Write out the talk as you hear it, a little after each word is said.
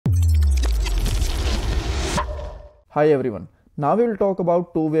Hi everyone, now we will talk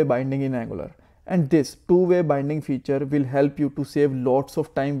about two-way binding in Angular, and this two-way binding feature will help you to save lots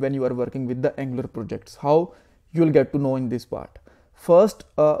of time when you are working with the Angular projects. How? You will get to know in this part. First,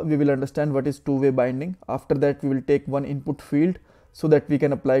 we will understand what is two-way binding. After that, we will take one input field so that we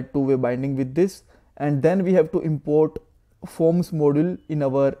can apply two-way binding with this, and then we have to import FormsModule in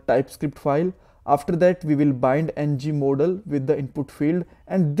our TypeScript file. After that, we will bind ngModel with the input field,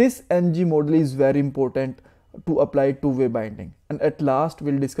 and this ngModel is very important to apply two-way binding. And at last,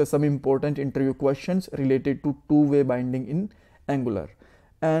 we'll discuss some important interview questions related to two-way binding in Angular.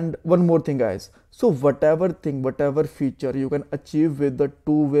 And one more thing, guys, so whatever feature you can achieve with the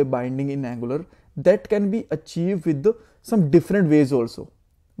two-way binding in Angular, that can be achieved with some different ways also,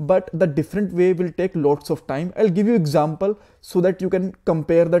 but the different way will take lots of time. I'll give you example so that you can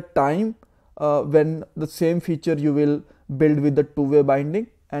compare the time when the same feature you will build with the two-way binding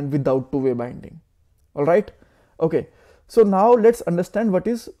and without two-way binding. All right. Okay. So now let's understand what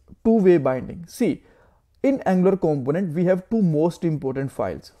is two-way binding. See, in Angular component, we have two most important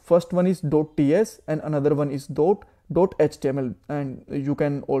files. First one is .ts and another one is .html, and you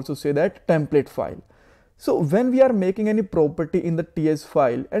can also say that template file. So when we are making any property in the ts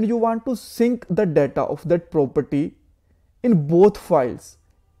file and you want to sync the data of that property in both files,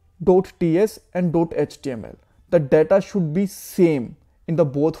 .ts and .html, the data should be same in the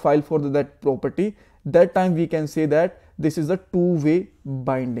both file for that property. That time we can say that this is a two-way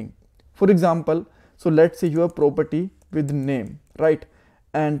binding. For example, so let's say you have property with name, right?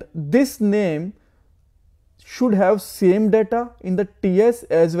 And this name should have same data in the ts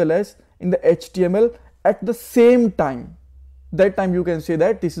as well as in the html at the same time. That time you can say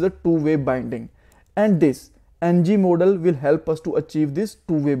that this is a two-way binding, and this ngModel will help us to achieve this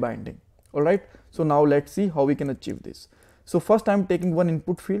two-way binding. All right, so now let's see how we can achieve this. So first I'm taking one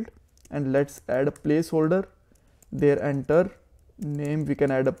input field and let's add a placeholder there. Enter name, we can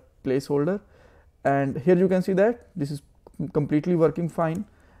add a placeholder, and here you can see that this is completely working fine.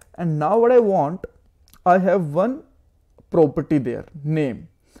 And now what I want, I have one property there, name.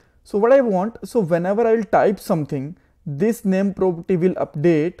 So what I want, so whenever I will type something, this name property will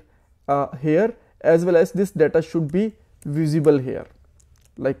update here, as well as this data should be visible here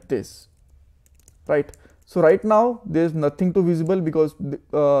like this, right? So right now there is nothing to visible because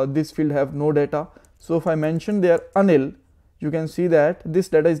this field have no data. So if I mention there Anil, you can see that this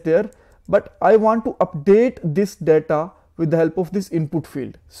data is there, but I want to update this data with the help of this input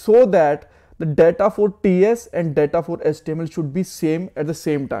field so that the data for ts and data for html should be same at the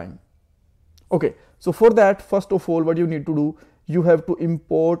same time. Okay, so for that, first of all, what you need to do, you have to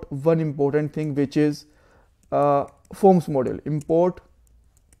import one important thing, which is FormsModule. Import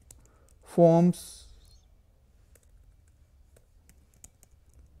FormsModule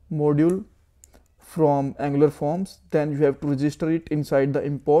from Angular Forms. Then you have to register it inside the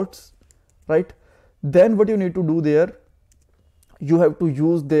imports, right? Then what you need to do there, you have to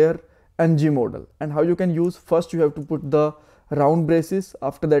use their ngModel. And how you can use, first you have to put the round braces,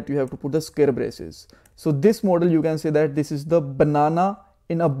 after that you have to put the square braces. So this model, you can say that this is the banana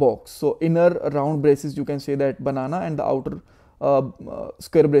in a box. So inner round braces, you can say that banana, and the outer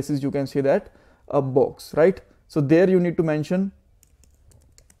square braces, you can say that a box, right? So there you need to mention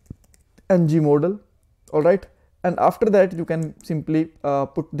ngModel. All right, and after that you can simply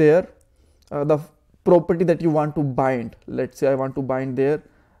put there the property that you want to bind. Let's say I want to bind their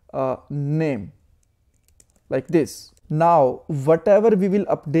name like this. Now whatever we will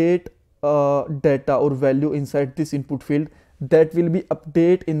update data or value inside this input field, that will be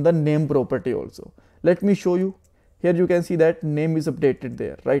update in the name property also. Let me show you. Here you can see that name is updated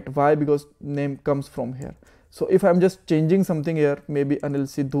there, right? Why? Because name comes from here. So if I'm just changing something here, maybe Anil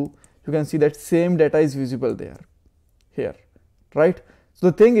Sidhu, you can see that same data is visible there, here, right?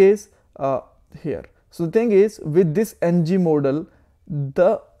 So the thing is here. So the thing is, with this ngModel,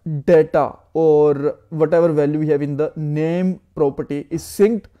 the data or whatever value we have in the name property is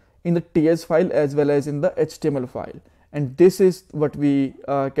synced in the ts file as well as in the html file, and this is what we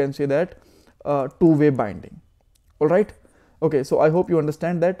can say that two-way binding. All right. Okay, so I hope you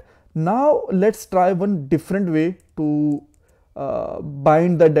understand that. Now let's try one different way to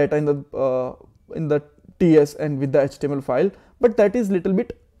bind the data in the ts and with the html file, but that is little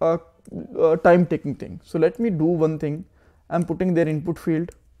bit time taking thing. So let me do one thing. I'm putting their input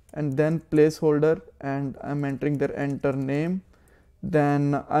field and then placeholder, and I'm entering their enter name.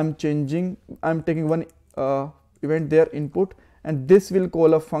 Then I'm taking one event their input, and this will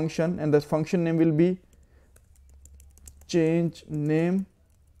call a function, and the function name will be change name.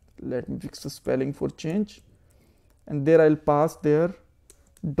 Let me fix the spelling for change, and there I'll pass their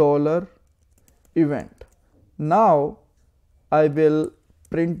 $event. Now I will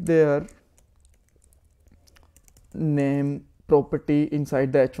print their name property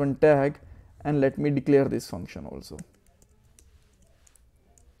inside the h1 tag, and let me declare this function also.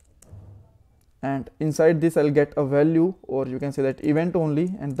 And inside this I'll get a value, or you can say that event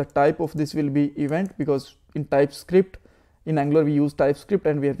only, and the type of this will be event, because in TypeScript, in Angular we use TypeScript,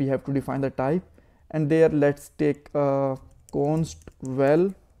 and where we have to define the type. And there let's take a const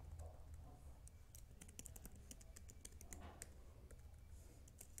val,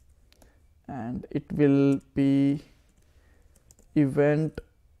 and it will be event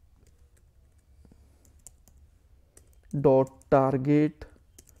dot target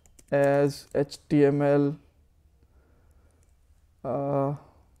as HTML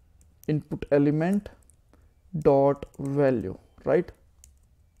input element dot value, right?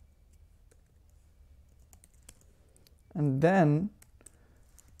 And then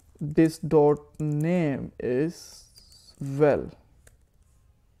this dot name is well,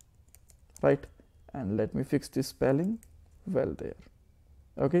 right? And let me fix this spelling, well, there.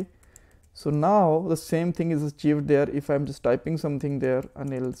 Okay, so now the same thing is achieved there. If I'm just typing something there,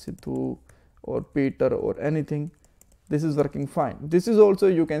 Anil, Sidhu or Peter or anything, this is working fine. This is also,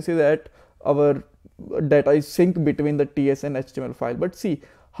 you can say that our data is synced between the TS and HTML file. But see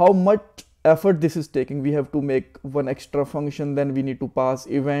how much effort this is taking. We have to make one extra function, then we need to pass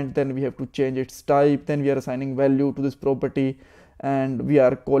event, then we have to change its type, then we are assigning value to this property, and we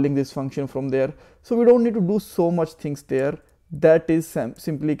are calling this function from there. So we don't need to do so much things there. That is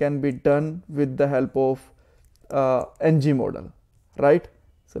simply can be done with the help of ngModel, right?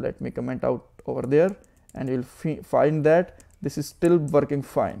 So let me comment out over there, and you'll find that this is still working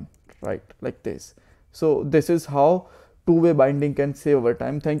fine, right? Like this. So this is how two-way binding can save over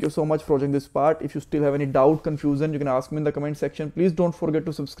time. Thank you so much for watching this part. If you still have any doubt, confusion, you can ask me in the comment section. Please don't forget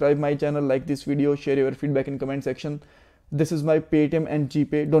to subscribe my channel, like this video, share your feedback in comment section. This is my Paytm and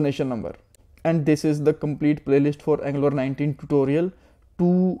GPay donation number. And this is the complete playlist for Angular 19 tutorial.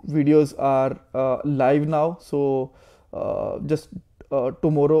 2 videos are live now. So just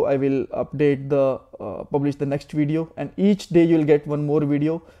tomorrow I will update publish the next video, and each day you will get one more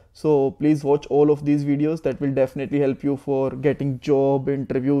video. So please watch all of these videos. That will definitely help you for getting job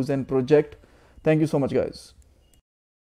interviews and project. Thank you so much, guys.